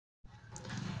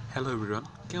Hello everyone,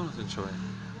 কেমন আছেন সবাই?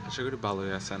 আশা করি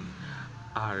ভালোই আছেন।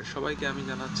 আর সবাইকে আমি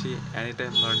জানাচ্ছি এনি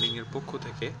টাইম লার্নিং এর পক্ষ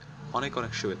থেকে অনেক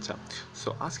অনেক শুভেচ্ছা। সো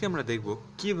আজকে আমরা দেখব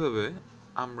কিভাবে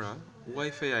আমরা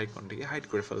ওয়াইফাই আইকনটিকে হাইড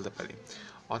করে ফেলতে পারি।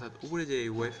 অর্থাৎ উপরে যে এই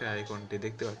ওয়াইফাই আইকনটি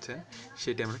দেখতে পাচ্ছেন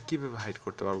সেটি আমরা কিভাবে হাইড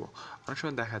করতে পারবো। অনেক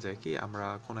সময় দেখা যায় কি আমরা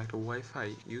কোনো একটা ওয়াইফাই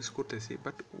ইউজ করতেছি,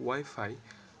 বাট ওয়াইফাই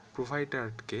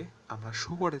প্রোভাইডারকে আমরা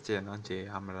শো করে চাই না যে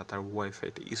আমরা তার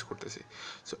ওয়াইফাইটা ইউজ করতেছি।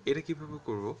 সো এটা কীভাবে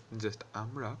করব? জাস্ট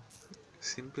আমরা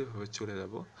সিম্পলিভাবে চলে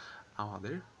যাব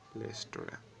আমাদের প্লে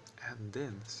স্টোরে অ্যান্ড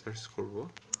দেন সার্চ করব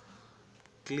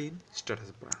clean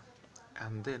status bar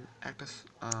and then একটা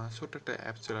ছোট্ট একটা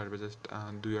অ্যাপ চলে আসবে, জাস্ট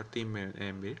 2 আর 3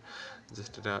 MB।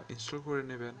 জাস্ট এটা ইনস্টল করে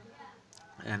নেবেন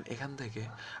অ্যান্ড এখান থেকে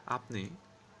আপনি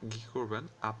কী করবেন,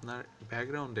 আপনার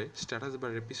ব্যাকগ্রাউন্ডে স্ট্যাটাস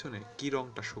বারের পিছনে কী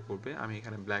রঙটা শো করবে। আমি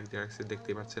এখানে ব্ল্যাক দিয়ে রাখছি,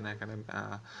 দেখতেই পাচ্ছেন এখানে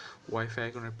ওয়াইফাই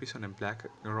আইকনের পিছনে ব্ল্যাক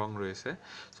রং রয়েছে।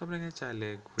 সো আপনি এখানে চাইলে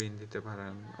গ্রিন দিতে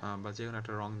পারেন বা যে কোনো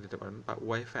একটা রং দিতে পারেন, বা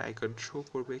ওয়াইফাই আইকন শো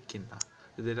করবে কি না।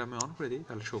 যদি এটা আমি অন করে দিই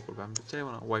তাহলে শো করবে, আমি চাইবো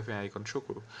না ওয়াইফাই আইকন শো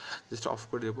করুক, জাস্ট অফ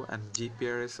করে দেবো। অ্যান্ড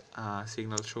জিপিআরএস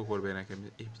সিগন্যাল শো করবে নাকি, আমি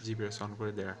জিপিআরএস অন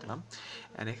করে দিয়ে রাখলাম।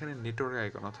 অ্যান্ড এখানে নেটওয়ার্ক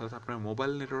আইকন, অর্থাৎ আপনার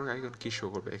মোবাইল নেটওয়ার্ক আইকন কী শো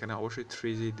করবে, এখানে অবশ্যই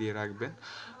 3G দিয়ে রাখবেন।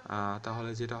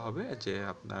 তাহলে যেটা হবে যে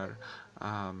আপনার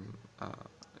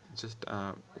জাস্ট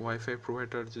ওয়াইফাই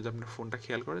প্রোভাইডার যদি আপনার ফোনটা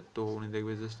খেয়াল করে তো উনি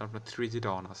দেখবে জাস্ট আপনার 3Gটা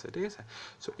অন আছে, ঠিক আছে।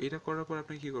 সো এটা করার পর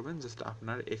আপনি কী করবেন, জাস্ট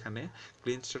আপনার এখানে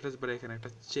ক্লিন স্ট্যাটাস বারে এখানে একটা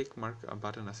চেক মার্ক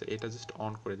বাটন আছে, এটা জাস্ট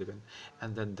অন করে দেবেন।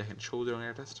 অ্যান্ড দেন দেখেন সবুজ রঙের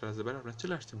একটা স্ট্যাটাস বার আপনার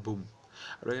চলে আসছে, বুম।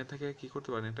 আর এখান থেকে কী করতে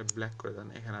পারেন, একটা ব্ল্যাক করে দেন,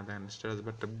 এখানে দেখেন স্ট্যাটাস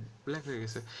বারটা ব্ল্যাক হয়ে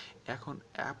গেছে। এখন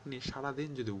আপনি সারাদিন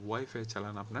যদি ওয়াইফাই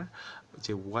চালান, আপনার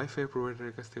যে ওয়াইফাই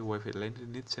প্রোভাইডারের কাছ থেকে ওয়াইফাই লাইনটি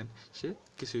নিচ্ছেন সে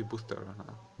কিছুই বুঝতে পারবে না,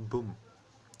 বুম।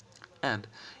 অ্যান্ড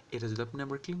এটা যদি আপনি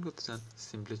আবার ক্লিন করতে চান,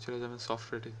 সিম্পলি চলে যাবেন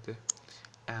সফটওয়্যারটিতে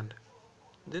অ্যান্ড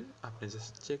দেন আপনি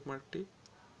জাস্ট চেক মার্কটি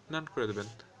নান করে দেবেন।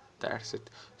 That's it,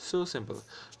 so simple.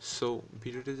 So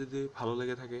ভিডিওটি যদি ভালো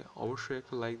লেগে থাকে অবশ্যই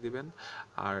একটা লাইক দিবেন।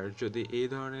 আর যদি এই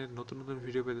ধরনের নতুন নতুন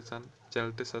ভিডিও পেতে চান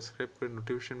চ্যানেলটি সাবস্ক্রাইব করে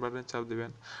নোটিফিকেশন বাটনে চাপ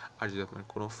দিবেন। আর যদি আপনার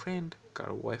কোনো ফ্রেন্ড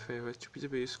কারো ওয়াইফাই হয়ে চুপি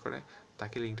চুপি ইউজ করে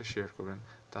তাকে লিঙ্কটা শেয়ার করবেন,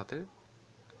 তাতে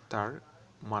তার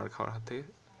মার খাওয়ার হাত থেকে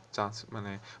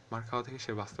মার খাওয়া থেকে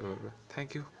সে বাঁচতে পারবে। Thank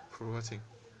you for watching.